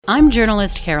I'm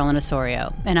journalist Carolyn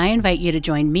Osorio, and I invite you to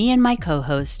join me and my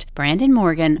co-host, Brandon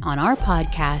Morgan, on our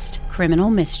podcast, Criminal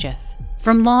Mischief.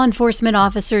 From law enforcement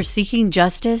officers seeking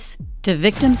justice to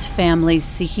victims' families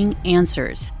seeking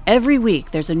answers, every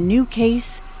week there's a new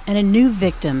case and a new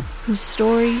victim whose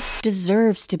story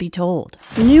deserves to be told.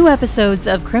 New episodes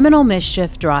of Criminal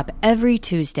Mischief drop every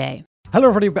Tuesday. Hello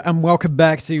everybody and welcome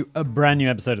back to a brand new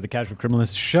episode of the Casual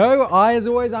Criminalist Show. As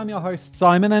always, I'm your host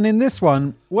Simon, and in this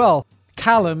one,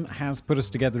 Callum has put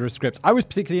us together a script. I was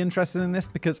particularly interested in this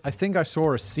because I think I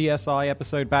saw a CSI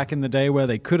episode back in the day where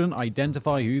they couldn't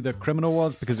identify who the criminal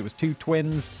was because it was two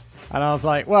twins. And I was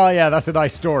like, well, yeah, that's a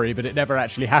nice story, but it never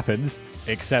actually happens,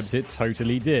 except it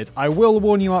totally did. I will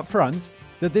warn you up front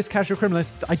that this Casual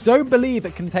Criminalist, I don't believe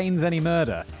it contains any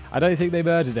murder. I don't think they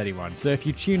murdered anyone. So if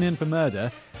you tune in for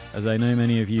murder, as I know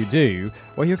many of you do,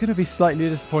 well, you're going to be slightly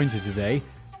disappointed today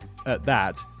at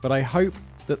that. But I hope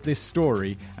that this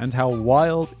story and how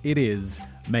wild it is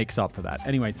makes up for that.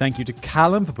 Anyway, thank you to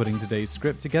Callum for putting today's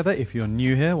script together. If you're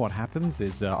new here, what happens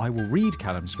is I will read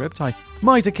Callum's script. I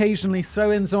might occasionally throw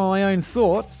in some of my own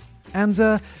thoughts, and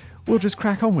we'll just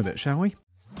crack on with it, shall we?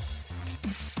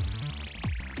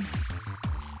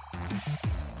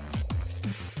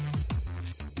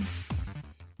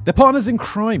 They're partners in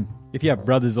crime. If you have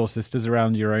brothers or sisters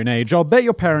around your own age, I'll bet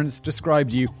your parents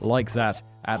described you like that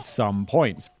at some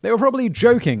point. They were probably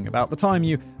joking about the time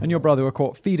you and your brother were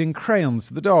caught feeding crayons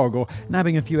to the dog or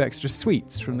nabbing a few extra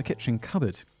sweets from the kitchen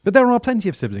cupboard. But there are plenty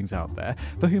of siblings out there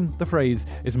for whom the phrase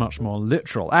is much more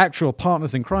literal. Actual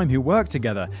partners in crime who work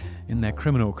together in their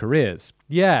criminal careers.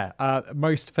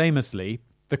 Most famously,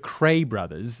 the Cray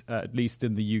brothers, at least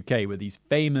in the UK, were these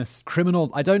famous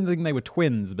criminal... I don't think they were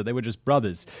twins, but they were just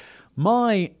brothers.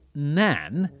 My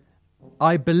nan,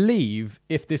 I believe,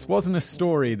 if this wasn't a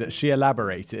story that she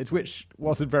elaborated, which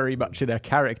wasn't very much in her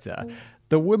character,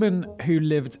 the woman who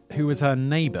was her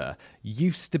neighbour,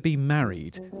 used to be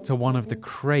married to one of the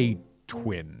Cray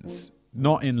twins.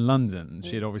 Not in London.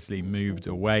 She had obviously moved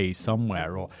away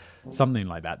somewhere or something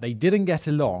like that. They didn't get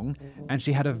along, and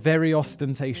she had a very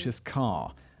ostentatious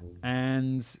car.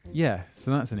 And yeah,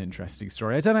 so that's an interesting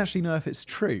story. I don't actually know if it's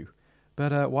true,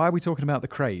 but why are we talking about the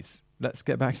Crays? Let's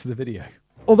get back to the video.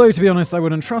 Although, to be honest, I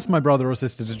wouldn't trust my brother or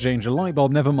sister to change a light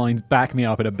bulb, never mind back me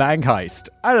up in a bank heist.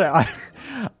 I don't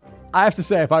know. I have to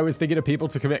say, if I was thinking of people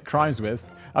to commit crimes with,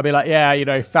 I'd be like,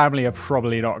 yeah, family are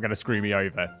probably not going to screw me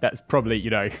over. That's probably,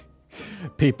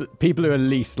 people who are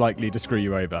least likely to screw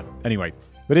you over. Anyway,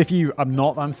 but if you are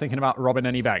not, I'm thinking about robbing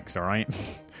any banks, all right?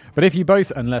 But if you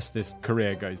both, unless this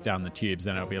career goes down the tubes,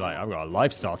 then it'll be like, I've got a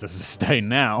lifestyle to sustain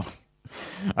now.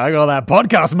 I got that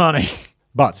podcast money.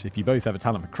 But if you both have a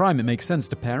talent for crime, it makes sense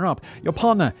to pair up. Your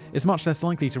partner is much less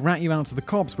likely to rat you out to the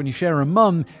cops when you share a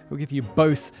mum who'll give you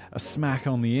both a smack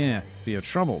on the ear for your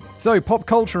trouble. So pop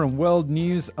culture and world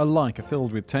news alike are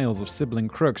filled with tales of sibling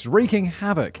crooks wreaking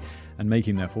havoc and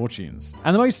making their fortunes.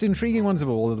 And the most intriguing ones of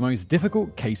all are the most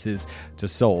difficult cases to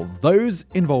solve, those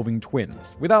involving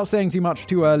twins. Without saying too much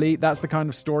too early, that's the kind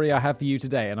of story I have for you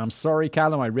today. And I'm sorry,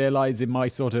 Callum, I realize in my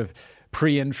sort of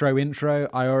intro,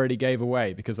 I already gave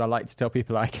away because I like to tell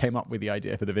people I came up with the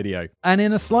idea for the video. And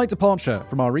in a slight departure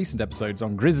from our recent episodes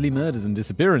on grisly murders and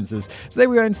disappearances, today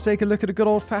we're going to take a look at a good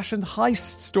old-fashioned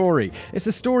heist story. It's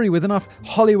a story with enough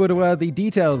Hollywood-worthy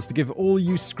details to give all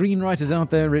you screenwriters out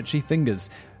there itchy fingers.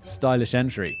 Stylish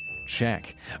entry,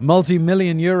 check.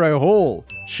 Multi-million euro haul,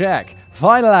 check.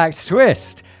 Final act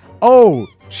twist, oh,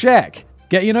 check.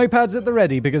 Get your notepads at the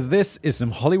ready because this is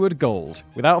some Hollywood gold.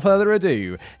 Without further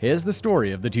ado, here's the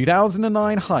story of the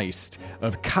 2009 heist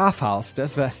of Kaufhaus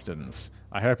des Westens.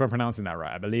 I hope I'm pronouncing that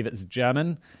right. I believe it's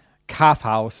German.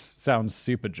 Kaufhaus sounds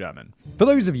super German. For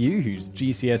those of you whose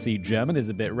GCSE German is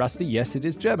a bit rusty, yes, it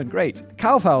is German, great.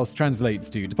 Kaufhaus translates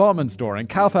to department store, and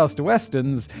Kaufhaus des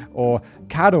Westens, or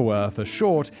Kadauer for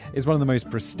short, is one of the most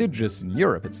prestigious in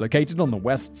Europe. It's located on the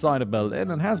west side of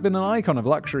Berlin and has been an icon of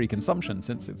luxury consumption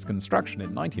since its construction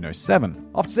in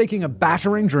 1907. After taking a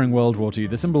battering during World War II,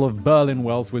 the symbol of Berlin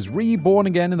wealth was reborn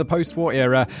again in the post-war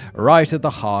era, right at the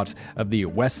heart of the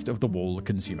west of the wall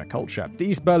consumer culture. The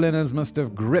East Berliners must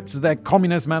have gripped their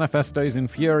communist manifestos in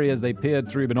fury as they peered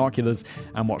through binoculars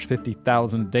and watched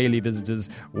 50,000 daily visitors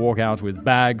walk out with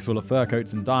bags full of fur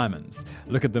coats and diamonds.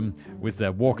 Look at them with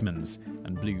their Walkmans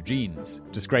and blue jeans.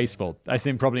 Disgraceful. I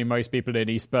think probably most people in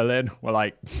East Berlin were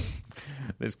like,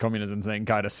 this communism thing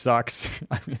kind of sucks.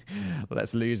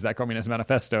 Let's lose that communist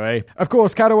manifesto, eh? Of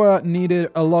course, Kadauer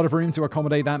needed a lot of room to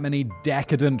accommodate that many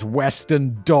decadent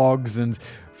Western dogs and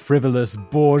frivolous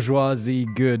bourgeoisie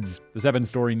goods. The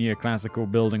 7-story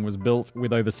neoclassical building was built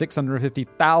with over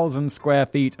 650,000 square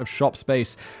feet of shop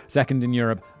space, second in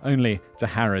Europe only to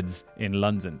Harrods in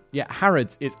London. Yeah,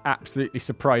 Harrods is absolutely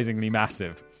surprisingly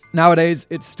massive. Nowadays,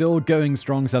 it's still going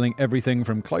strong, selling everything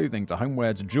from clothing to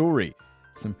homeware to jewelry.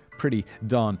 Some pretty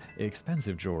darn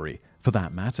expensive jewelry, for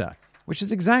that matter. Which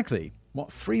is exactly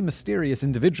what 3 mysterious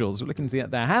individuals were looking to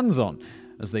get their hands on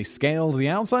as they scaled the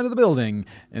outside of the building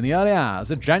in the early hours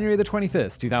of January the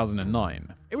 25th,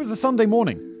 2009. It was a Sunday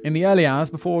morning, in the early hours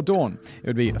before dawn. It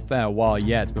would be a fair while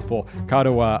yet before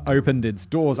Kadowa opened its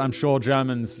doors. I'm sure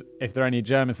Germans, if there are any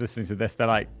Germans listening to this, they're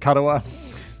like, Kadowa?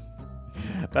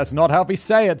 That's not how we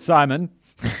say it, Simon.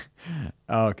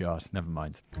 Oh, God, never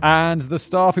mind. And the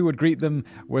staff who would greet them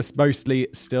were mostly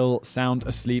still sound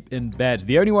asleep in bed.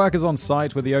 The only workers on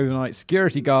site were the overnight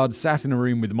security guards sat in a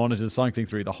room with monitors cycling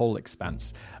through the whole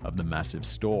expanse of the massive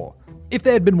store. If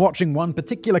they had been watching one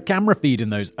particular camera feed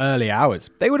in those early hours,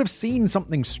 they would have seen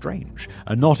something strange,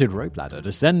 a knotted rope ladder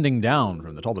descending down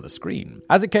from the top of the screen.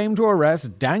 As it came to a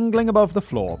rest, dangling above the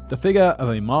floor, the figure of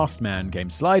a masked man came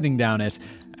sliding down it,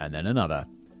 and then another.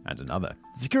 And another.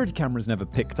 The security cameras never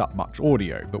picked up much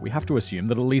audio, but we have to assume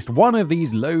that at least one of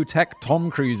these low-tech Tom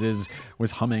Cruises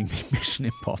was humming the Mission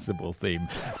Impossible theme.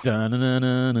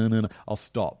 I'll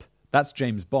stop. That's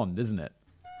James Bond, isn't it?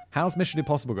 How's Mission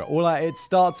Impossible go? It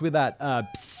starts with that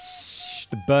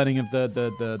the burning of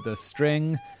the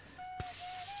string.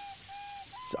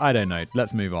 I don't know.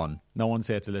 Let's move on. No one's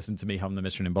here to listen to me hum the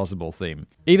Mission Impossible theme.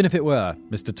 Even if it were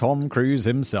Mr. Tom Cruise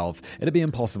himself, it'd be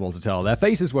impossible to tell. Their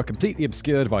faces were completely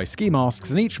obscured by ski masks,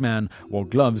 and each man wore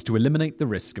gloves to eliminate the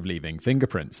risk of leaving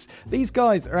fingerprints. These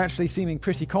guys are actually seeming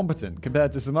pretty competent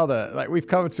compared to some other... we've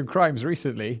covered some crimes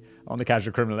recently on the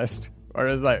Casual Criminalist.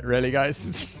 Whereas, really,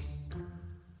 guys?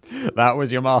 That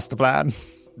was your master plan?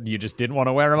 You just didn't want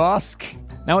to wear a mask?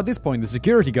 Now, at this point, the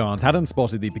security guards hadn't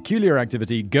spotted the peculiar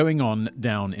activity going on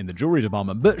down in the jewelry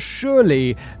department, but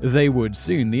surely they would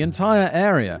soon. The entire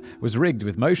area was rigged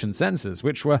with motion sensors,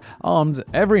 which were armed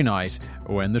every night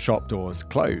when the shop doors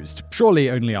closed.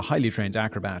 Surely only a highly trained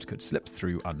acrobat could slip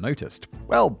through unnoticed.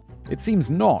 Well, it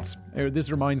seems not. This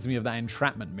reminds me of that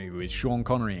entrapment movie with Sean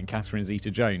Connery and Catherine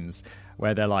Zeta-Jones,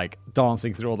 where they're,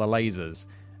 dancing through all the lasers.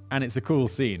 And it's a cool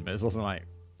scene, but it's also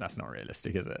that's not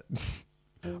realistic, is it?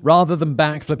 Rather than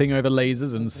backflipping over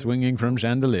lasers and swinging from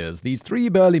chandeliers, these 3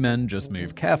 burly men just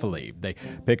moved carefully. They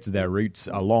picked their routes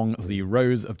along the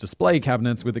rows of display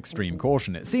cabinets with extreme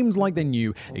caution. It seemed like they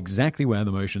knew exactly where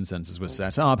the motion sensors were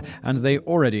set up, and they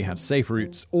already had safe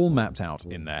routes all mapped out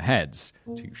in their heads.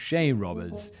 Touché,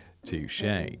 robbers.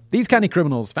 Touché. These canny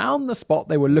criminals found the spot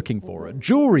they were looking for, a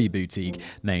jewelry boutique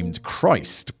named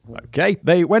Christ. Okay,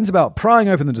 they went about prying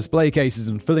open the display cases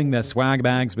and filling their swag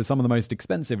bags with some of the most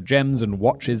expensive gems and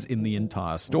watches in the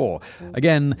entire store.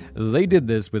 Again, they did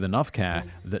this with enough care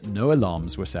that no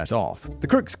alarms were set off. The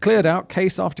crooks cleared out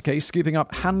case after case, scooping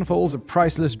up handfuls of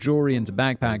priceless jewelry into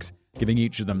backpacks, giving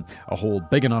each of them a haul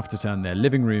big enough to turn their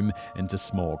living room into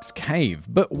Smorg's cave.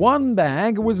 But one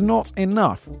bag was not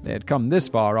enough. They had come this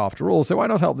far after all, so why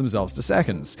not help themselves to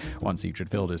seconds? Once each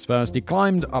had filled his first, he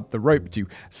climbed up the rope to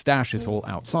stash his haul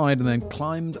outside and then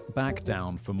climbed back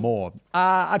down for more.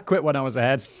 I'd quit when I was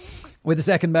ahead. With the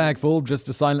second bag full, just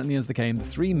as silently as they came, the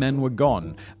 3 men were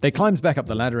gone. They climbed back up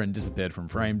the ladder and disappeared from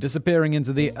frame, disappearing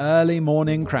into the early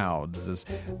morning crowds as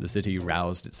the city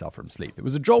roused itself from sleep. It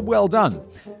was a job well done.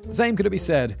 The same could be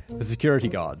said for security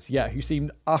guards, who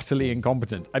seemed utterly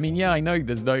incompetent. I know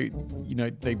there's no,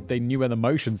 they knew where the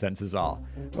motion sensors are.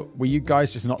 But were you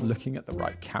guys just not looking at the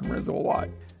right cameras or what?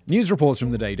 News reports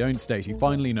from the day don't state who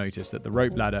finally noticed that the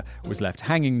rope ladder was left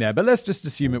hanging there, but let's just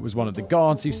assume it was one of the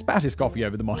guards who spat his coffee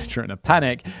over the monitor in a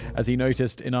panic as he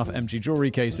noticed enough empty jewelry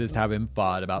cases to have him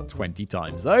fired about 20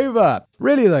 times over.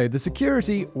 Really though, the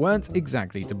security weren't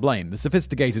exactly to blame. The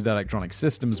sophisticated electronic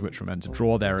systems which were meant to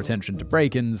draw their attention to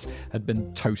break-ins had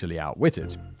been totally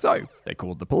outwitted. So they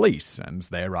called the police, and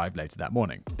they arrived later that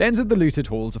morning. They entered the looted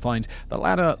hall to find the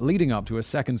ladder leading up to a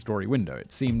second-story window.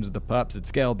 It seemed the perps had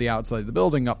scaled the outside of the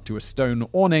building up to a stone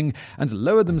awning and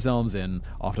lowered themselves in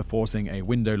after forcing a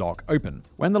window lock open.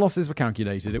 When the losses were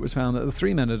calculated, it was found that the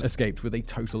 3 men had escaped with a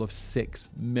total of 6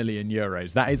 million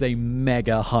euros. That is a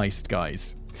mega heist,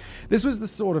 guys. This was the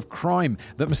sort of crime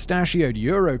that mustachioed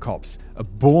Eurocops are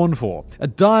born for. A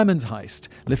diamond heist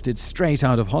lifted straight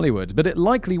out of Hollywood, but it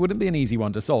likely wouldn't be an easy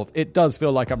one to solve. It does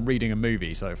feel like I'm reading a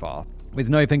movie so far. With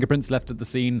no fingerprints left at the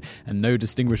scene and no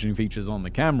distinguishing features on the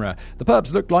camera, the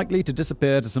perps looked likely to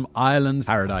disappear to some island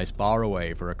paradise far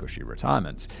away for a cushy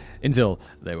retirement. Until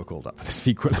they were called up for the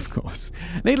sequel, of course.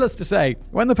 Needless to say,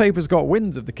 when the papers got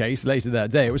wind of the case later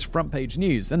that day, it was front-page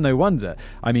news, and no wonder.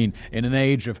 I mean, in an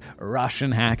age of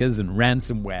Russian hackers and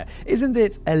ransomware, isn't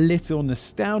it a little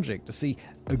nostalgic to see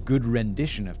a good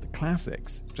rendition of the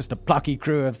classics? Just a plucky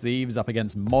crew of thieves up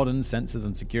against modern sensors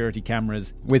and security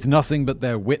cameras with nothing but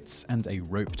their wits and a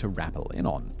rope to rappel in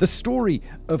on. The story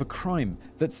of a crime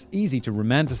that's easy to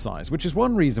romanticize, which is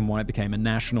one reason why it became a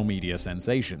national media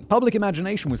sensation. Public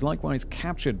imagination was likewise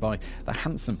captured by the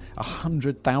handsome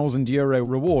 €100,000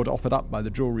 reward offered up by the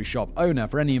jewelry shop owner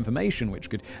for any information which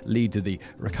could lead to the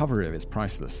recovery of his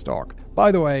priceless stock.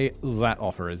 By the way, that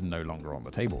offer is no longer on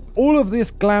the table. All of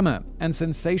this glamour and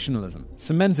sensationalism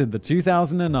cemented the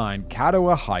 2009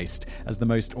 Kadower heist as the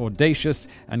most audacious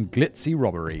and glitzy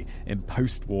robbery in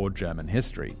post-war German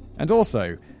history. And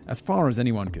also, as far as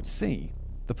anyone could see,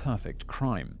 the perfect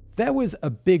crime. There was a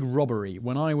big robbery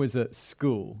when I was at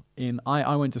school.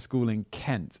 I went to school in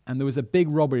Kent, and there was a big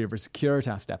robbery of a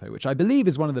Securitas depot, which I believe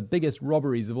is one of the biggest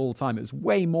robberies of all time. It was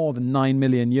way more than €9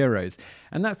 million.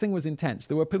 And that thing was intense.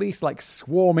 There were police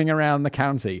swarming around the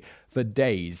county for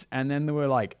days. And then there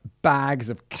were bags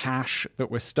of cash that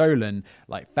were stolen,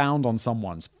 found on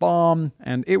someone's farm.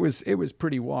 And it was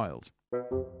pretty wild.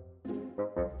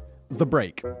 The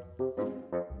break.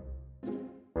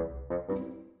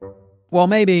 Well,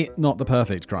 maybe not the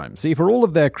perfect crime. See, for all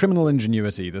of their criminal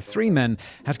ingenuity, the three men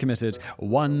had committed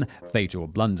one fatal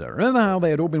blunder. Remember how they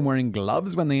had all been wearing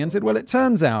gloves when they entered? Well, it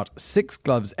turns out 6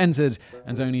 gloves entered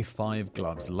and only 5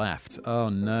 gloves left. Oh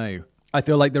no. I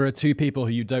feel like there are 2 people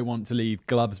who you don't want to leave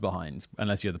gloves behind,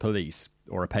 unless you're the police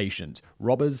or a patient.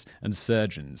 Robbers and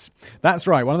surgeons. That's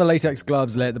right, one of the latex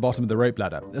gloves lay at the bottom of the rope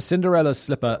ladder. A Cinderella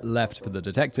slipper left for the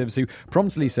detectives, who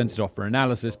promptly sent it off for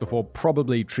analysis before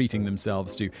probably treating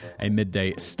themselves to a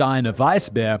midday Steiner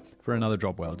Weissbier for another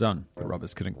job well done. The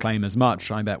robbers couldn't claim as much.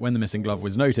 I bet when the missing glove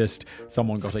was noticed,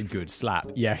 someone got a good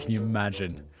slap. Yeah, can you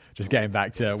imagine? Just getting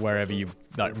back to wherever you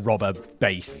rob a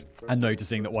base and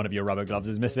noticing that one of your rubber gloves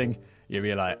is missing. You'd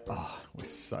be like, oh, we're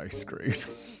so screwed.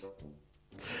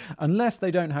 Unless they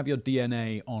don't have your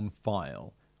DNA on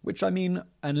file. Which, I mean,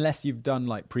 unless you've done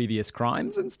previous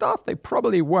crimes and stuff, they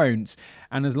probably won't.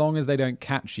 And as long as they don't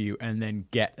catch you and then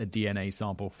get a DNA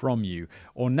sample from you.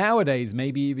 Or nowadays,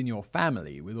 maybe even your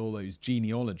family with all those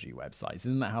genealogy websites.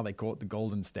 Isn't that how they caught the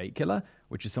Golden State Killer?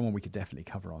 Which is someone we could definitely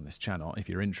cover on this channel. If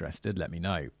you're interested, let me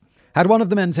know. Had one of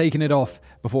the men taken it off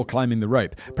before climbing the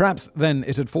rope? Perhaps then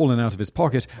it had fallen out of his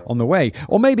pocket on the way,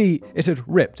 or maybe it had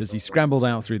ripped as he scrambled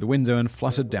out through the window and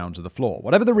fluttered down to the floor.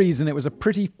 Whatever the reason, it was a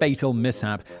pretty fatal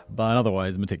mishap by an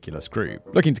otherwise meticulous crew.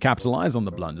 Looking to capitalize on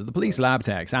the blunder, the police lab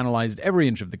techs analyzed every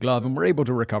inch of the glove and were able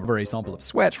to recover a sample of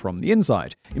sweat from the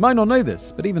inside. You might not know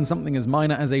this, but even something as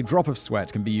minor as a drop of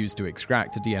sweat can be used to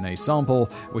extract a DNA sample,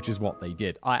 which is what they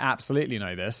did. I absolutely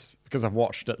know this, because I've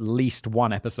watched at least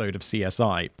one episode of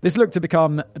CSI. This looked to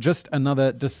become just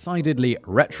another decidedly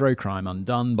retro crime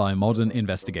undone by modern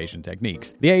investigation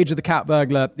techniques. The age of the cat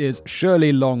burglar is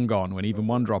surely long gone when even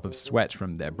one drop of sweat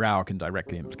from their brow can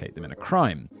directly implicate them in a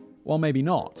crime. Well, maybe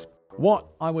not. What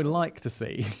I would like to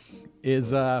see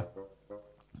is, I'm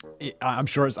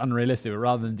sure it's unrealistic, but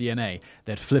rather than DNA,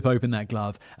 they'd flip open that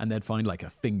glove and they'd find a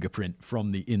fingerprint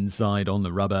from the inside on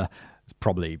the rubber. It's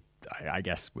probably, I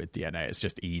guess with DNA, it's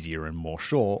just easier and more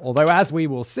sure. Although, as we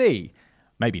will see,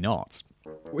 maybe not.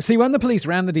 See, when the police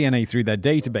ran the DNA through their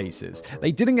databases,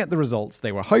 they didn't get the results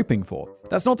they were hoping for.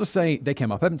 That's not to say they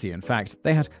came up empty. In fact,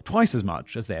 they had twice as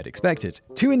much as they had expected.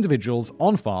 2 individuals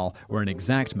on file were an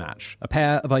exact match, a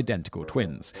pair of identical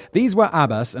twins. These were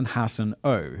Abbas and Hassan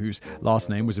O, whose last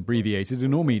name was abbreviated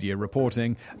in all media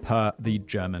reporting per the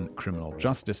German criminal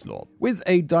justice law. With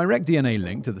a direct DNA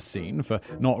link to the scene for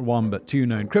not 1 but 2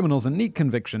 known criminals, a neat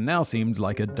conviction now seemed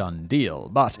like a done deal.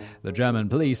 But the German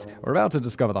police were about to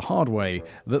discover the hard way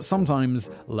that sometimes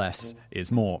less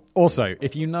is more. Also,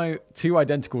 if you know 2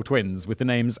 identical twins with the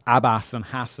names Abbas and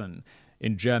Hassan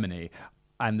in Germany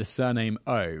and the surname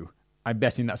O, I'm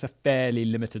betting that's a fairly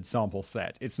limited sample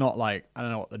set. It's not I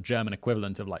don't know what the German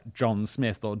equivalent of John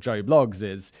Smith or Joe Bloggs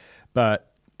is,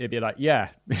 but it'd be yeah,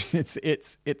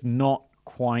 it's not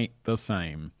quite the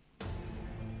same.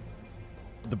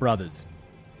 The brothers.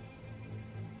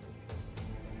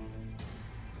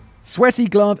 Sweaty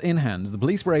glove in hand, the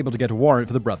police were able to get a warrant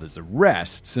for the brothers'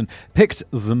 arrests and picked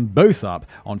them both up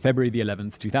on February the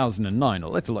 11th, 2009, a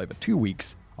little over 2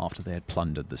 weeks after they had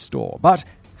plundered the store. But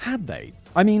had they?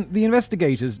 I mean, the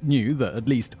investigators knew that at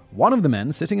least one of the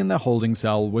men sitting in their holding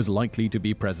cell was likely to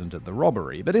be present at the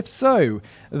robbery, but if so,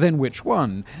 then which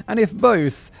one? And if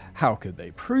both, how could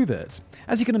they prove it?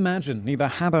 As you can imagine,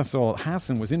 neither Abbas or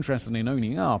Hassan was interested in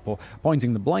owning up or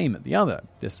pointing the blame at the other.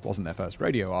 This wasn't their first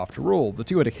rodeo after all. The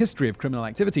two had a history of criminal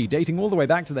activity dating all the way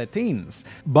back to their teens.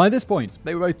 By this point,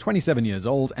 they were both 27 years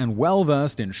old and well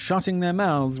versed in shutting their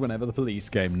mouths whenever the police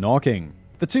came knocking.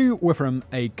 The two were from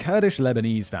a Kurdish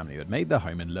Lebanese family who had made their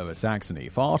home in Lower Saxony,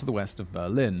 far to the west of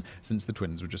Berlin, since the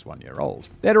twins were just 1 year old.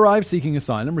 They had arrived seeking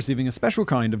asylum, receiving a special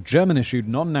kind of German-issued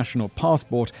non-national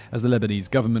passport, as the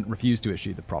Lebanese government refused to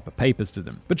issue the proper papers to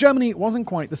them. But Germany wasn't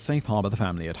quite the safe harbor the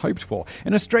family had hoped for.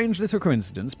 In a strange little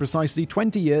coincidence, precisely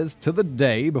 20 years to the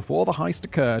day before the heist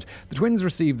occurred, the twins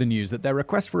received the news that their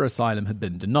request for asylum had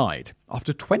been denied.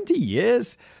 After 20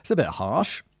 years? It's a bit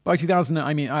harsh. By 2000,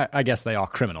 I guess they are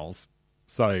criminals.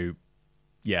 So,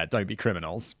 yeah, don't be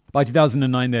criminals. By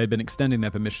 2009, they had been extending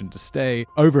their permission to stay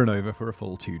over and over for a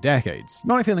full 2 decades. You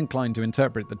might feel inclined to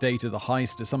interpret the date of the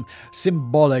heist as some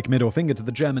symbolic middle finger to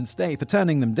the German state for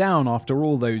turning them down after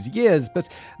all those years, but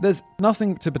there's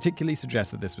nothing to particularly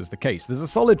suggest that this was the case. There's a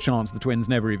solid chance the twins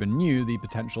never even knew the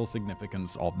potential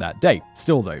significance of that date.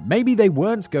 Still though, maybe they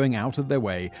weren't going out of their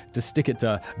way to stick it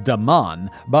to the man,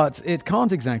 but it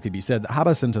can't exactly be said that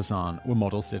Abbas and Hassan were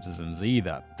model citizens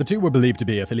either. The two were believed to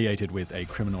be affiliated with a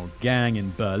criminal gang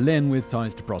in Berlin with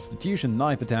ties to prostitution,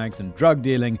 knife attacks, and drug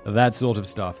dealing. That sort of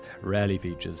stuff rarely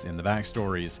features in the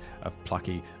backstories of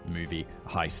plucky movie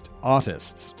heist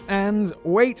artists. And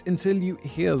wait until you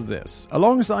hear this.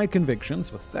 Alongside convictions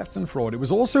for theft and fraud, it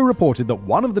was also reported that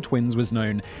one of the twins was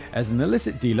known as an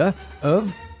illicit dealer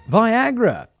of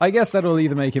Viagra. I guess that'll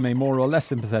either make him a more or less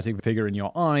sympathetic figure in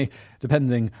your eye,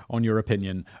 depending on your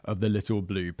opinion of the little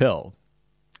blue pill.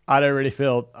 I don't really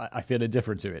feel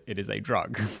indifferent to it. It is a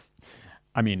drug.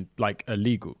 I mean, like a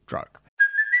legal drug.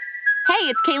 Hey,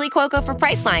 it's Kaylee Cuoco for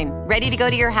Priceline. Ready to go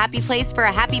to your happy place for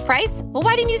a happy price? Well,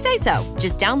 why didn't you say so?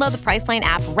 Just download the Priceline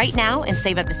app right now and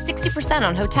save up to 60%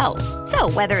 on hotels. So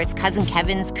whether it's Cousin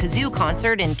Kevin's Kazoo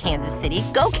Concert in Kansas City,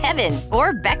 go Kevin,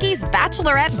 or Becky's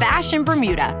Bachelorette Bash in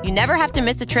Bermuda, you never have to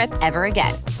miss a trip ever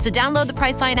again. So download the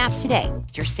Priceline app today.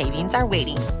 Your savings are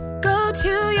waiting. Go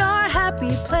to your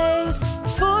happy place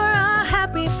for a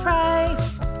happy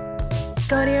price.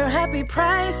 Go to your happy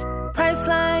price,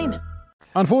 Priceline.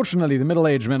 Unfortunately, the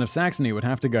middle-aged men of Saxony would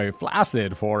have to go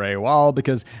flaccid for a while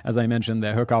because, as I mentioned,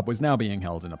 their hookup was now being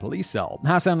held in a police cell.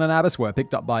 Hassan and Abbas were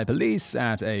picked up by police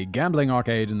at a gambling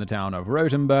arcade in the town of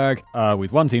Rothenburg,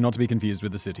 with one T not to be confused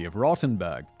with the city of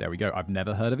Rothenburg. There we go, I've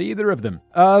never heard of either of them.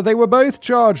 They were both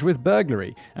charged with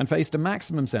burglary and faced a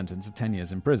maximum sentence of 10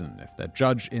 years in prison. If their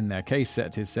judge in their case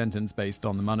set his sentence based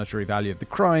on the monetary value of the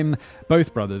crime,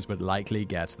 both brothers would likely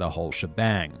get the whole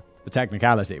shebang. The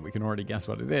technicality, we can already guess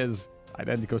what it is.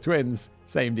 Identical twins,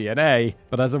 same DNA.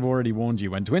 But as I've already warned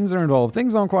you, when twins are involved,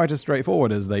 things aren't quite as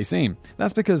straightforward as they seem.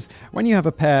 That's because when you have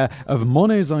a pair of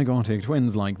monozygotic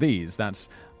twins like these, that's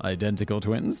identical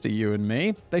twins to you and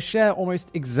me, they share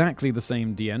almost exactly the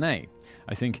same DNA.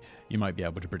 I think you might be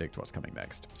able to predict what's coming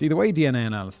next. See, the way DNA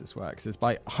analysis works is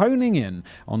by honing in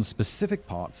on specific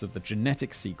parts of the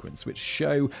genetic sequence which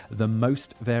show the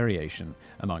most variation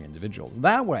among individuals.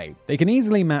 That way, they can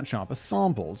easily match up a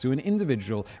sample to an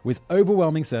individual with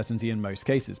overwhelming certainty in most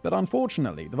cases. But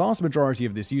unfortunately, the vast majority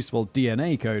of this useful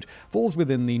DNA code falls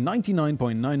within the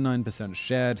 99.99%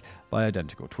 shared by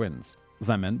identical twins.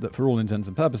 That meant that for all intents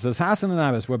and purposes, Hassan and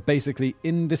Abbas were basically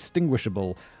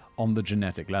indistinguishable on the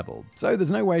genetic level. So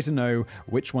there's no way to know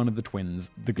which one of the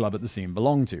twins the glove at the scene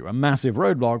belonged to. A massive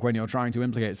roadblock when you're trying to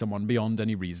implicate someone beyond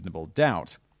any reasonable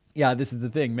doubt. Yeah, this is the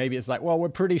thing. Maybe it's like, well, we're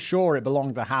pretty sure it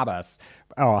belonged to Abbas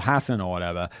or Hassan or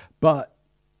whatever, but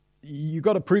you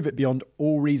got to prove it beyond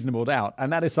all reasonable doubt.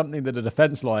 And that is something that a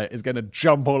defense lawyer is going to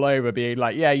jump all over, being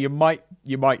like, yeah, you might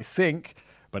think,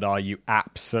 but are you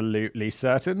absolutely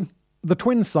certain? The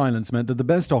twins' silence meant that the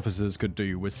best officers could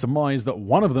do was surmise that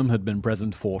one of them had been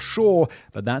present for sure,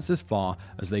 but that's as far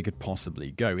as they could possibly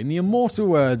go. In the immortal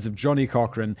words of Johnny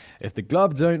Cochran, if the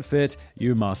glove don't fit,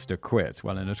 you must acquit.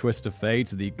 Well, in a twist of fate,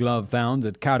 the glove found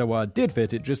at Kadawa did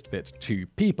fit, it just fit 2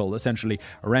 people, essentially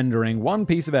rendering one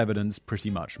piece of evidence pretty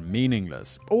much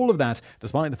meaningless. All of that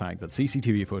despite the fact that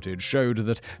CCTV footage showed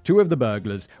that 2 of the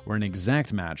burglars were an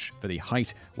exact match for the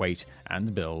height, weight,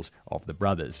 and build of the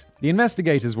brothers. The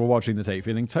investigators were watching watching the tape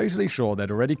feeling totally sure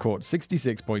they'd already caught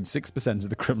 66.6% of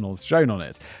the criminals shown on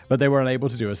it, but they were unable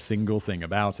to do a single thing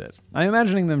about it. I'm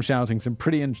imagining them shouting some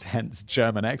pretty intense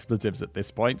German expletives at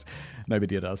this point.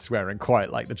 Nobody does swearing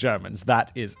quite like the Germans.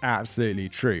 That is absolutely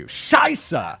true.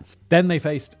 Scheiße! Then they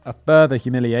faced a further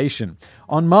humiliation.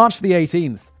 On March the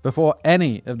 18th, before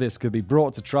any of this could be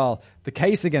brought to trial, the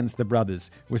case against the brothers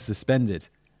was suspended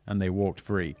and they walked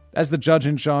free. As the judge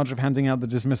in charge of handing out the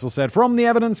dismissal said, "From the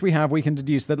evidence we have, we can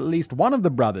deduce that at least one of the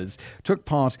brothers took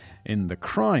part in the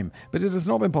crime, but it has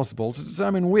not been possible to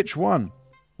determine which one."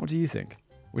 What do you think?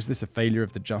 Was this a failure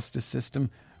of the justice system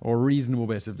or a reasonable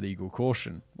bit of legal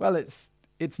caution? Well, it's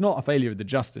not a failure of the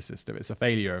justice system. It's a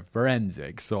failure of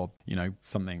forensics or,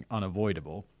 something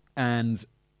unavoidable. And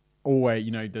always,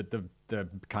 the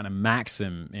kind of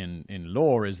maxim in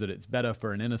law is that it's better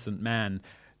for an innocent man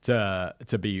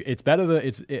it's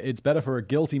better for a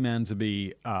guilty man to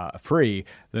be free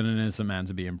than an innocent man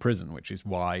to be in prison, which is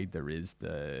why there is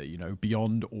the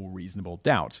beyond all reasonable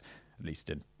doubt, at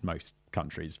least in most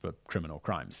countries, for criminal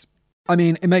crimes. I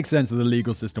mean, it makes sense that the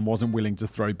legal system wasn't willing to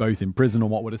throw both in prison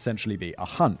on what would essentially be a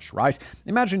hunch, right?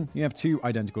 Imagine you have two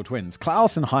identical twins,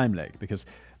 Klaus and Heimlich, because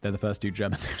they're the first two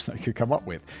German names I could come up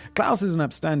with. Klaus is an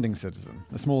upstanding citizen,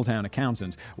 a small-town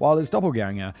accountant, while his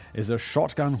doppelganger is a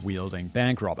shotgun-wielding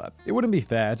bank robber. It wouldn't be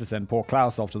fair to send poor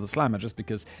Klaus off to the slammer just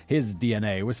because his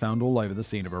DNA was found all over the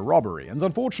scene of a robbery, and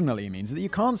unfortunately it means that you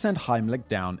can't send Heimlich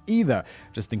down either,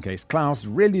 just in case Klaus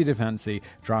really did fancy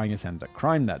trying his hand at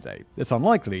crime that day. It's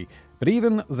unlikely, but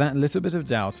even that little bit of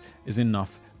doubt is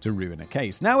enough to ruin a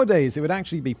case. Nowadays, it would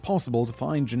actually be possible to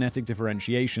find genetic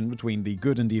differentiation between the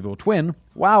good and evil twin.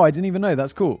 Wow, I didn't even know,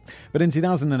 that's cool. But in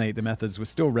 2008, the methods were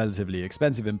still relatively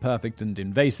expensive, imperfect, and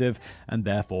invasive, and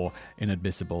therefore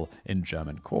inadmissible in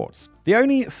German courts. The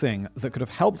only thing that could have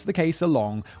helped the case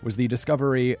along was the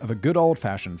discovery of a good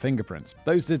old-fashioned fingerprint.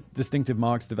 Those distinctive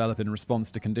marks develop in response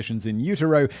to conditions in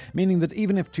utero, meaning that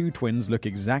even if two twins look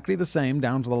exactly the same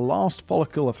down to the last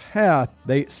follicle of hair,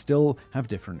 they still have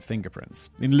different fingerprints.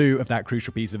 In lieu of that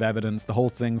crucial piece of evidence, the whole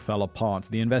thing fell apart.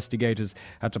 The investigators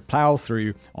had to plow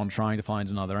through on trying to find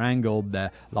another angle.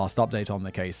 Their last update on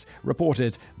the case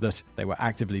reported that they were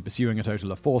actively pursuing a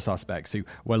total of 4 suspects who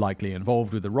were likely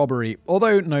involved with the robbery,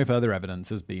 although no further evidence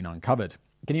has been uncovered.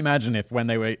 Can you imagine if when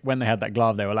they had that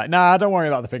glove, they were like, "Nah, don't worry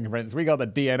about the fingerprints. We got the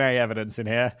DNA evidence in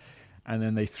here." And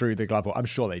then they threw the glove. Well, I'm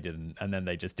sure they didn't. And then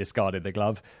they just discarded the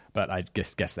glove. But I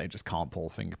guess they just can't pull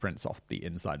fingerprints off the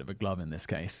inside of a glove in this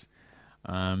case.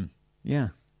 Yeah.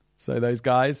 So those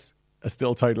guys are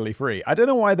still totally free. I don't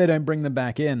know why they don't bring them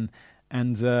back in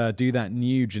and do that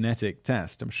new genetic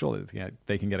test. I'm sure that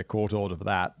they can get a court order for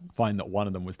that, find that one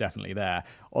of them was definitely there.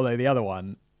 Although the other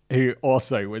one, who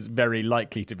also was very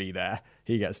likely to be there,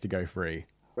 he gets to go free.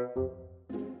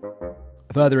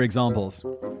 Further examples.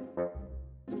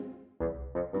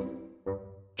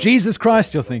 Jesus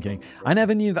Christ, you're thinking. I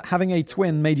never knew that having a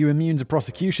twin made you immune to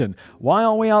prosecution. Why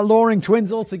aren't we outlawing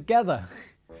twins altogether?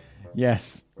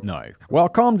 Yes, no. Well,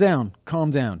 calm down.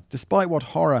 Despite what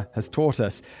horror has taught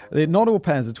us, not all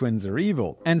pairs of twins are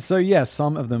evil. And so, yes,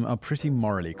 some of them are pretty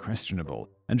morally questionable.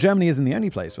 And Germany isn't the only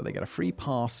place where they get a free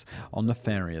pass on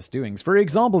nefarious doings. For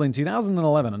example, in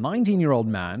 2011, a 19-year-old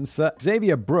man, Sir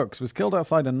Xavier Brooks, was killed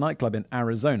outside a nightclub in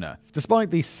Arizona. Despite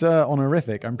the Sir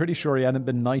honorific, I'm pretty sure he hadn't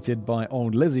been knighted by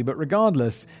old Lizzie, but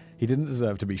regardless, he didn't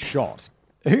deserve to be shot.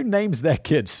 Who names their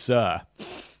kid Sir?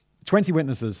 20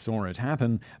 witnesses saw it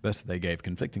happen, but they gave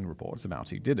conflicting reports about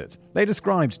who did it. They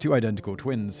described 2 identical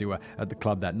twins who were at the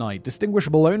club that night,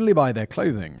 distinguishable only by their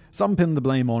clothing. Some pinned the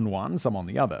blame on one, some on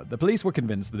the other. The police were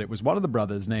convinced that it was one of the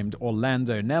brothers named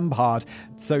Orlando Nembhard,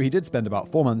 so he did spend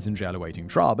about 4 months in jail awaiting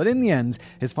trial. But in the end,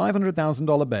 his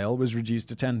 $500,000 bail was reduced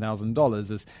to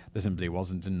 $10,000 as there simply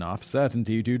wasn't enough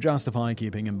certainty to justify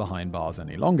keeping him behind bars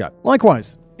any longer.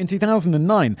 Likewise, in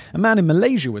 2009, a man in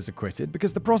Malaysia was acquitted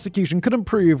because the prosecution couldn't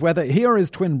prove whether he or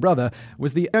his twin brother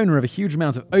was the owner of a huge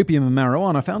amount of opium and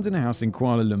marijuana found in a house in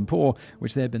Kuala Lumpur,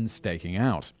 which they had been staking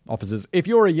out. Officers, if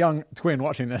you're a young twin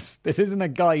watching this isn't a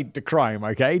guide to crime,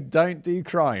 okay? Don't do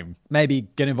crime. Maybe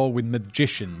get involved with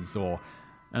magicians or,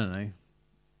 I don't know.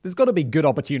 There's got to be good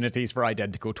opportunities for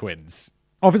identical twins.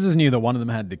 Officers knew that one of them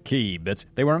had the key, but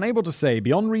they were unable to say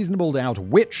beyond reasonable doubt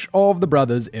which of the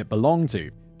brothers it belonged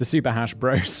to. The Super Hash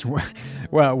Bros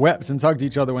wept and tugged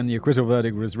each other when the acquittal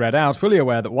verdict was read out, fully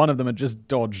aware that one of them had just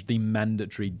dodged the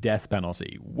mandatory death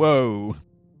penalty. Whoa.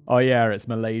 Oh yeah, it's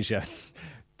Malaysia.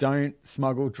 Don't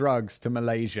smuggle drugs to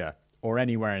Malaysia or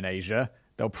anywhere in Asia.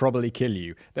 They'll probably kill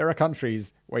you. There are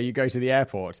countries where you go to the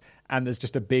airport and there's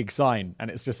just a big sign and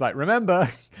it's just like, remember,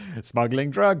 smuggling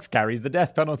drugs carries the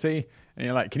death penalty. And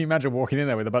you're like, can you imagine walking in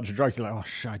there with a bunch of drugs? You're like,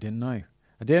 oh, I didn't know.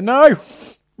 I didn't know.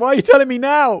 Why are you telling me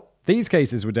now? These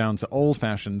cases were down to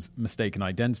old-fashioned mistaken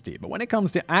identity, but when it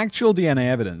comes to actual DNA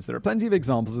evidence, there are plenty of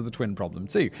examples of the twin problem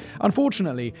too.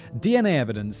 Unfortunately, DNA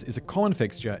evidence is a common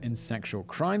fixture in sexual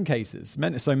crime cases.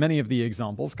 So many of the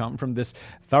examples come from this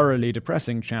thoroughly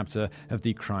depressing chapter of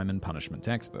the crime and punishment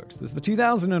textbooks. There's the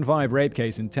 2005 rape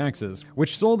case in Texas,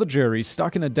 which saw the jury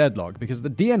stuck in a deadlock because the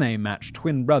DNA matched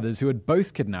twin brothers who had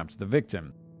both kidnapped the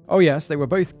victim. Oh yes, they were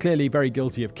both clearly very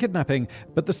guilty of kidnapping,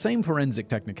 but the same forensic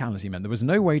technicality meant there was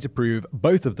no way to prove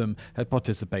both of them had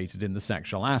participated in the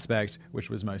sexual aspect, which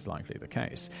was most likely the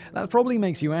case. That probably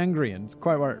makes you angry, and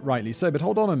quite rightly so, but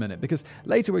hold on a minute, because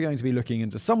later we're going to be looking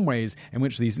into some ways in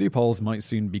which these loopholes might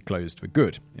soon be closed for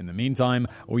good. In the meantime,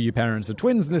 all you parents of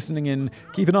twins listening in,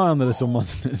 keep an eye on the little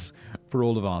monsters for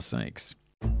all of our sakes.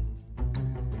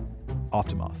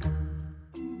 Aftermath.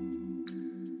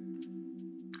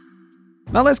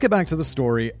 Now let's get back to the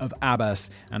story of Abbas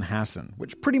and Hassan,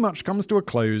 which pretty much comes to a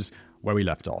close where we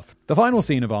left off. The final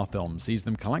scene of our film sees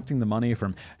them collecting the money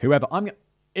from whoever...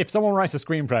 If someone writes a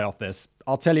screenplay off this,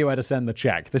 I'll tell you where to send the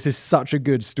check. This is such a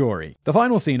good story. The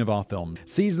final scene of our film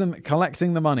sees them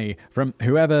collecting the money from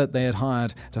whoever they had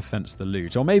hired to fence the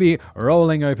loot, or maybe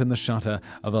rolling open the shutter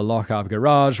of a lock-up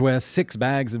garage where 6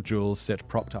 bags of jewels sit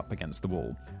propped up against the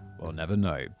wall. We'll never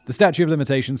know. The statute of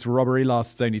limitations for robbery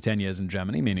lasts only 10 years in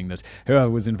Germany, meaning that whoever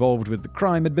was involved with the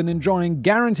crime had been enjoying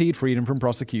guaranteed freedom from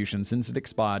prosecution since it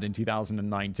expired in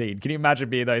 2019. Can you imagine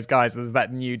being those guys? There's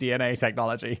that new DNA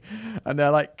technology. And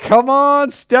they're like, come on,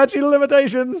 statute of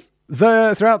limitations!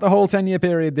 Throughout the whole 10-year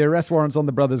period, the arrest warrants on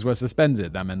the brothers were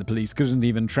suspended. That meant the police couldn't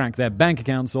even track their bank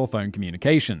accounts or phone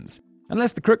communications.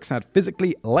 Unless the crooks had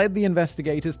physically led the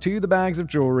investigators to the bags of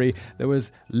jewelry, there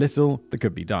was little that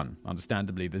could be done.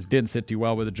 Understandably, this didn't sit too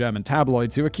well with the German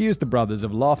tabloids who accused the brothers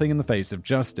of laughing in the face of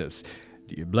justice.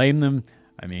 Do you blame them?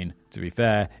 I mean, to be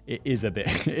fair, it is a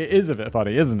bit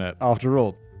funny, isn't it? After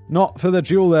all, not for the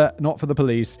jeweler, not for the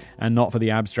police, and not for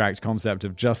the abstract concept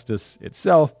of justice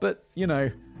itself, but,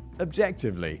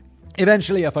 objectively.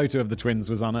 Eventually, a photo of the twins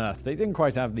was unearthed. They didn't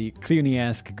quite have the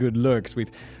Clooney-esque good looks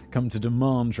we've come to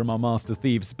demand from our master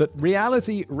thieves, but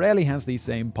reality rarely has the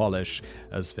same polish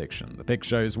as fiction. The pic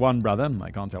shows one brother, I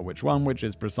can't tell which one, which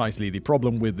is precisely the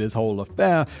problem with this whole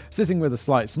affair, sitting with a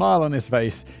slight smile on his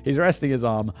face. He's resting his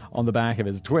arm on the back of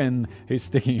his twin, who's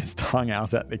sticking his tongue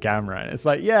out at the camera. And it's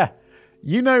like, yeah,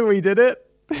 you know we did it.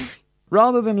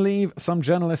 Rather than leave some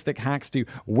journalistic hacks to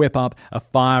whip up a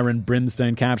fire and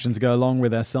brimstone caption to go along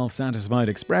with their self-satisfied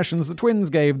expressions, the twins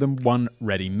gave them one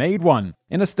ready-made one.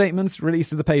 In a statement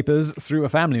released to the papers through a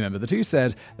family member, the two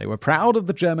said they were proud of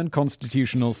the German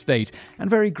constitutional state and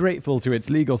very grateful to its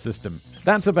legal system.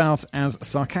 That's about as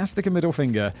sarcastic a middle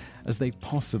finger as they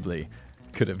possibly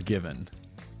could have given.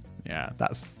 Yeah,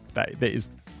 that is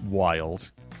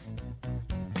wild.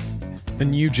 The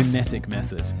new genetic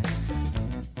method.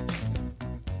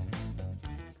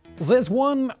 There's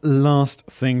one last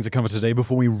thing to cover today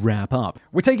before we wrap up.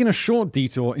 We're taking a short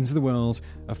detour into the world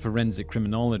of forensic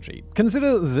criminology.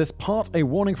 Consider this part a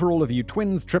warning for all of you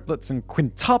twins, triplets, and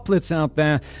quintuplets out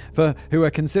there who are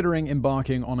considering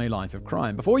embarking on a life of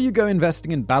crime. Before you go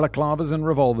investing in balaclavas and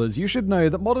revolvers, you should know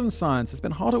that modern science has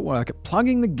been hard at work at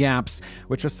plugging the gaps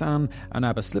which Hassan and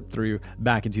Abbas slipped through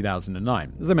back in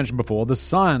 2009. As I mentioned before, the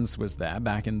science was there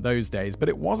back in those days, but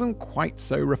it wasn't quite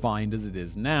so refined as it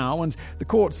is now, and the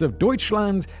courts of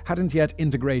Deutschland hadn't yet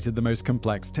integrated the most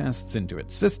complex tests into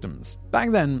its systems.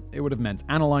 Back then, it would have meant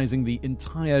analyzing the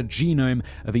entire genome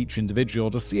of each individual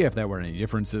to see if there were any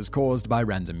differences caused by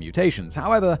random mutations.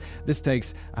 However, this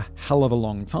takes a hell of a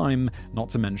long time, not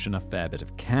to mention a fair bit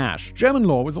of cash. German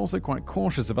law was also quite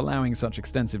cautious of allowing such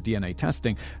extensive DNA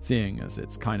testing, seeing as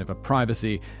it's kind of a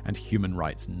privacy and human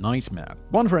rights nightmare.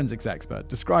 One forensics expert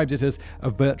described it as a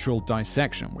virtual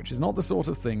dissection, which is not the sort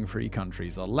of thing free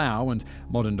countries allow, and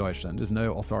modern Deutschland is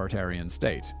no authoritarian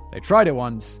state. They tried it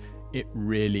once, it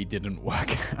really didn't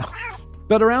work out.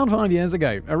 But around 5 years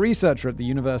ago, a researcher at the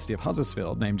University of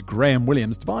Huddersfield named Graham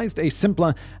Williams devised a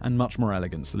simpler and much more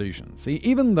elegant solution. See,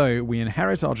 even though we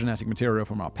inherit our genetic material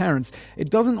from our parents, it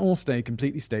doesn't all stay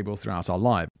completely stable throughout our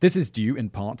life. This is due in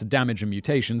part to damage and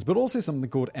mutations, but also something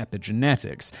called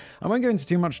epigenetics. I won't go into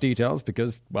too much details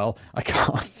because, well, I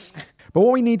can't. But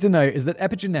what we need to know is that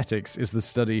epigenetics is the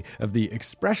study of the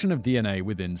expression of DNA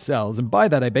within cells, and by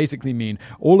that I basically mean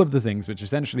all of the things which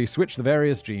essentially switch the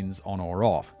various genes on or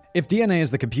off. If DNA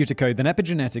is the computer code, then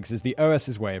epigenetics is the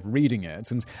OS's way of reading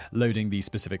it and loading the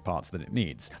specific parts that it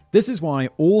needs. This is why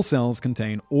all cells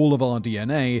contain all of our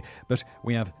DNA, but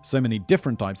we have so many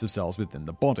different types of cells within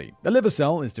the body. A liver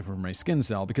cell is different from a skin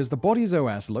cell because the body's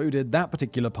OS loaded that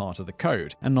particular part of the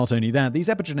code. And not only that, these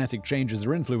epigenetic changes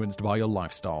are influenced by your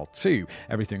lifestyle too.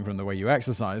 Everything from the way you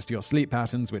exercise to your sleep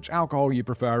patterns, which alcohol you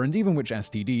prefer, and even which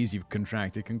STDs you've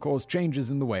contracted can cause changes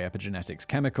in the way epigenetics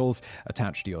chemicals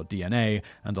attach to your DNA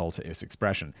and alter its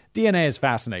expression. DNA is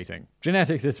fascinating.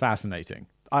 Genetics is fascinating.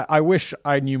 I wish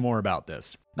I knew more about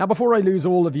this. Now, before I lose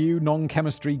all of you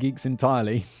non-chemistry geeks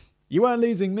entirely, you weren't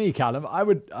losing me, Callum. I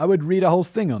would read a whole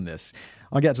thing on this.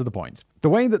 I'll get to the point. The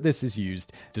way that this is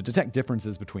used to detect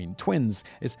differences between twins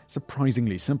is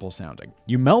surprisingly simple sounding.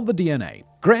 You melt the DNA.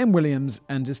 Graham Williams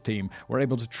and his team were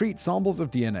able to treat samples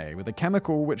of DNA with a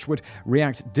chemical which would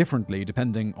react differently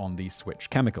depending on the switch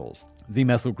chemicals, the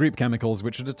methyl group chemicals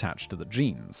which are attached to the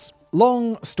genes.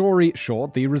 Long story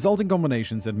short, the resulting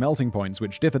combinations had melting points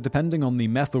which differ depending on the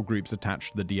methyl groups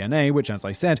attached to the DNA, which, as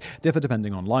I said, differ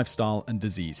depending on lifestyle and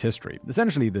disease history.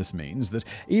 Essentially, this means that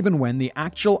even when the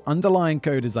actual underlying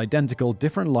code is identical,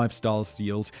 different lifestyles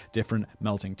yield different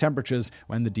melting temperatures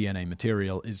when the DNA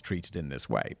material is treated in this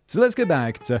way. So let's go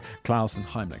back to Klaus and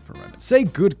Heimlich for a moment. Say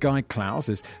good guy Klaus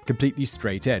is completely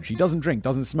straight edge. He doesn't drink,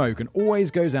 doesn't smoke, and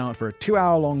always goes out for a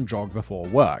 2-hour-long jog before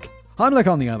work. Heimlich,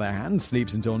 on the other hand,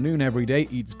 sleeps until noon every day,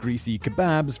 eats greasy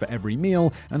kebabs for every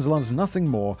meal, and loves nothing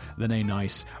more than a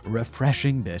nice,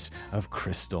 refreshing bit of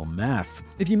crystal meth.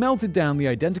 If you melted down the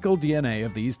identical DNA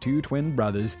of these two twin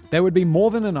brothers, there would be more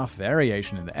than enough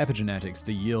variation in the epigenetics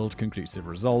to yield conclusive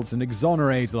results and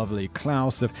exonerate lovely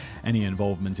Klaus of any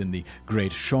involvement in the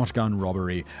great shotgun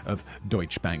robbery of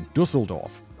Deutsche Bank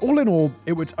Dusseldorf. All in all,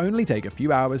 it would only take a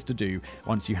few hours to do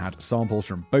once you had samples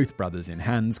from both brothers in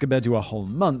hands, compared to a whole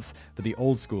month for the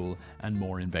old school and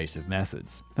more invasive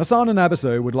methods. Hassan and Abbas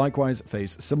would likewise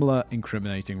face similar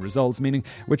incriminating results, meaning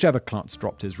whichever klutz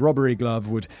dropped his robbery glove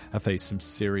would have faced some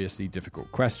seriously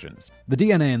difficult questions. The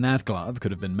DNA in that glove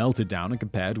could have been melted down and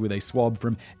compared with a swab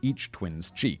from each twin's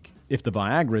cheek. If the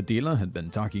Viagra dealer had been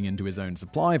tucking into his own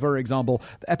supply, for example,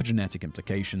 the epigenetic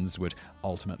implications would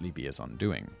ultimately be his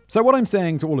undoing. So what I'm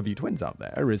saying to all of you twins out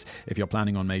there is, if you're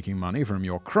planning on making money from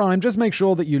your crime, just make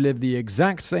sure that you live the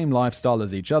exact same lifestyle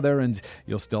as each other, and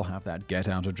you'll still have that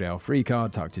get-out-of-jail-free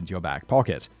card tucked into your back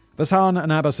pocket. Hassan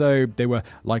and Abbas, they were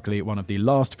likely one of the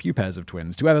last few pairs of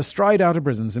twins to ever stride out of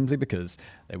prison simply because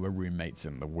they were roommates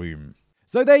in the womb.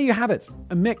 So there you have it,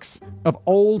 a mix of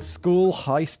old-school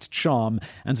heist charm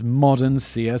and modern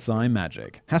CSI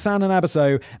magic. Hassan and Abbas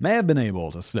may have been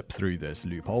able to slip through this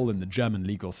loophole in the German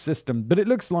legal system, but it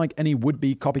looks like any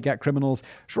would-be copycat criminals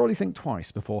surely think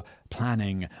twice before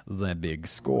planning their big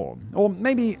score. Or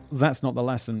maybe that's not the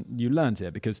lesson you learned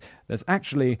here, because there's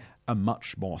actually a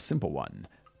much more simple one.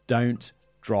 Don't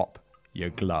drop your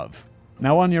glove.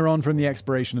 Now, 1 year on from the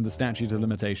expiration of the statute of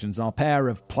limitations, our pair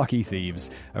of plucky thieves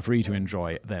are free to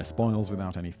enjoy their spoils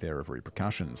without any fear of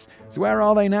repercussions. So where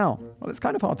are they now? Well, it's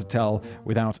kind of hard to tell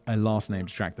without a last name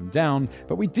to track them down,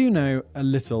 but we do know a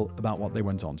little about what they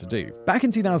went on to do. Back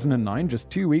in 2009, just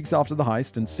 2 weeks after the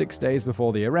heist and 6 days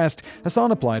before the arrest,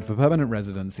 Hassan applied for permanent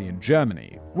residency in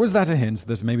Germany. Was that a hint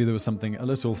that maybe there was something a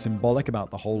little symbolic about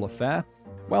the whole affair?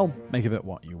 Well, make of it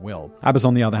what you will. Abbas,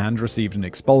 on the other hand, received an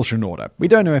expulsion order. We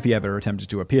don't know if he ever attempted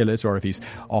to appeal it or if he's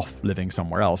off living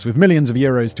somewhere else. With millions of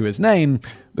euros to his name,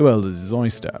 the world is his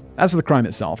oyster. As for the crime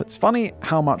itself, it's funny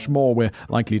how much more we're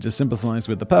likely to sympathize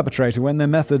with the perpetrator when their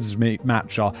methods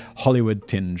match our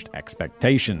Hollywood-tinged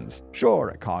expectations. Sure,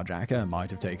 a carjacker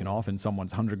might have taken off in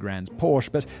someone's $100,000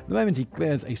 Porsche, but the moment he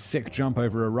clears a sick jump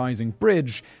over a rising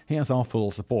bridge, he has our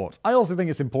full support. I also think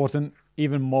it's important,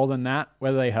 even more than that,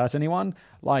 whether they hurt anyone,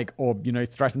 or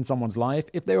threaten someone's life.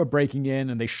 If they were breaking in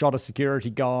and they shot a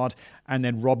security guard and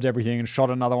then robbed everything and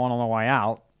shot another one on the way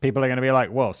out, people are going to be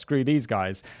like, well, screw these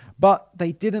guys. But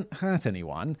they didn't hurt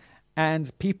anyone,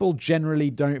 and people generally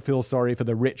don't feel sorry for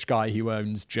the rich guy who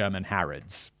owns German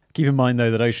Harrods. Keep in mind,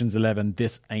 though, that Ocean's 11,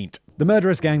 this ain't. The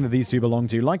murderous gang that these two belong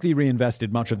to likely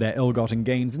reinvested much of their ill-gotten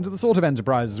gains into the sort of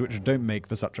enterprises which don't make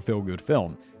for such a feel-good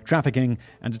film. Trafficking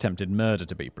and attempted murder,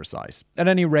 to be precise. At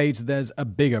any rate, there's a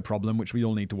bigger problem which we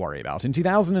all need to worry about. In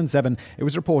 2007, it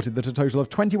was reported that a total of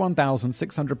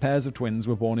 21,600 pairs of twins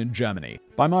were born in Germany.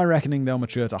 By my reckoning, they'll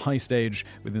mature to high stage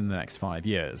within the next 5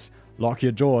 years. Lock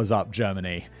your doors up,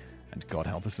 Germany. And God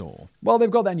help us all. Well, they've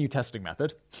got their new testing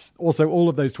method. Also, all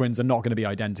of those twins are not going to be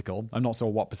identical. I'm not sure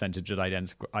what percentage are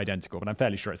identical, but I'm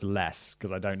fairly sure it's less,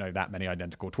 because I don't know that many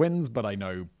identical twins, but I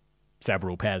know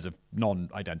several pairs of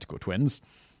non-identical twins.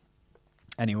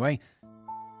 Anyway,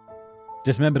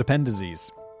 dismembered appendices.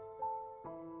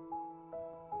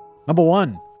 Number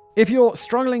 1. If you're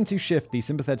struggling to shift the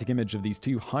sympathetic image of these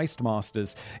two heist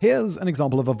masters, here's an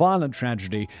example of a violent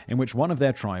tragedy in which one of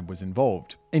their tribe was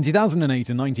involved. In 2008,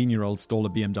 a 19-year-old stole a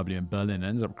BMW in Berlin and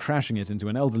ended up crashing it into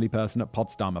an elderly person at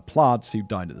Potsdamer Platz who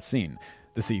died at the scene.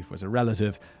 The thief was a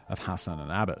relative of Hassan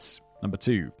and Abbas. Number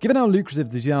 2. Given how lucrative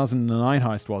the 2009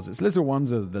 heist was, it's little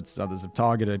wonder that others have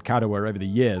targeted Kadawa over the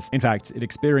years. In fact, it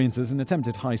experiences an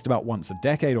attempted heist about once a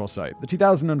decade or so. The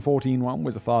 2014 one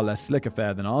was a far less slick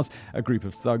affair than ours. A group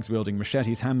of thugs wielding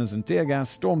machetes, hammers, and tear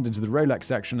gas stormed into the Rolex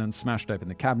section and smashed open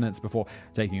the cabinets before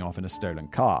taking off in a stolen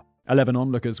car. 11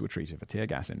 onlookers were treated for tear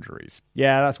gas injuries.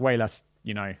 Yeah, that's way less,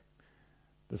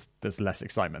 there's less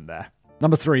excitement there.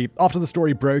 Number 3. After the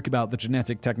story broke about the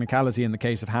genetic technicality in the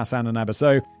case of Hassan and Abbas,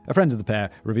 a friend of the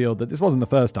pair revealed that this wasn't the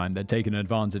first time they'd taken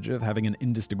advantage of having an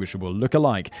indistinguishable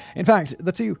look-alike. In fact,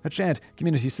 the two had shared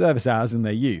community service hours in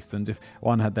their youth, and if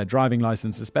one had their driving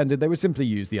license suspended, they would simply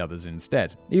use the other's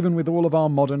instead. Even with all of our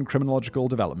modern criminological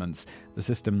developments, the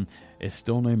system is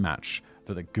still no match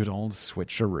for the good old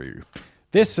switcheroo.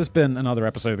 This has been another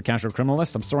episode of The Casual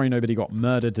Criminalist. I'm sorry nobody got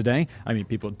murdered today. I mean,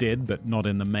 people did, but not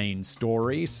in the main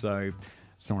story, so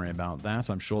sorry about that.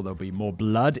 I'm sure there'll be more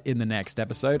blood in the next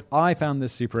episode. I found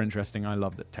this super interesting. I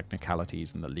love the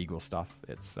technicalities and the legal stuff.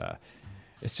 It's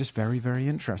just very, very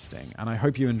interesting, and I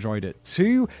hope you enjoyed it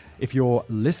too. If you're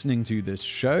listening to this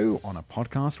show on a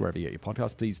podcast, wherever you get your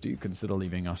podcast, please do consider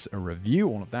leaving us a review,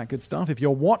 all of that good stuff. If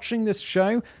you're watching this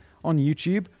show on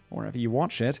YouTube, or wherever you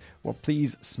watch it, well,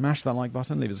 please smash that like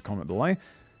button, leave us a comment below,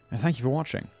 and thank you for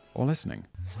watching or listening.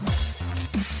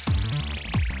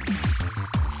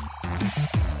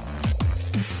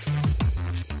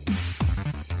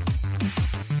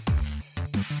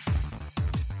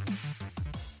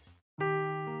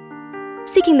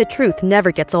 Seeking the truth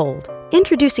never gets old.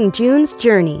 Introducing June's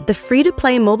Journey, the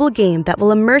free-to-play mobile game that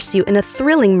will immerse you in a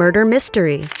thrilling murder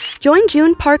mystery. Join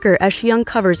June Parker as she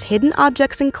uncovers hidden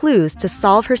objects and clues to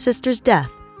solve her sister's death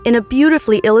in a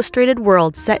beautifully illustrated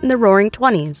world set in the Roaring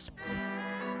 '20s.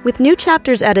 With new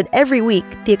chapters added every week,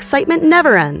 the excitement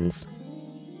never ends.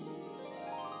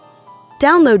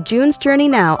 Download June's Journey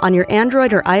now on your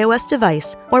Android or iOS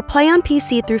device, or play on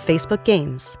PC through Facebook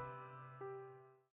Games.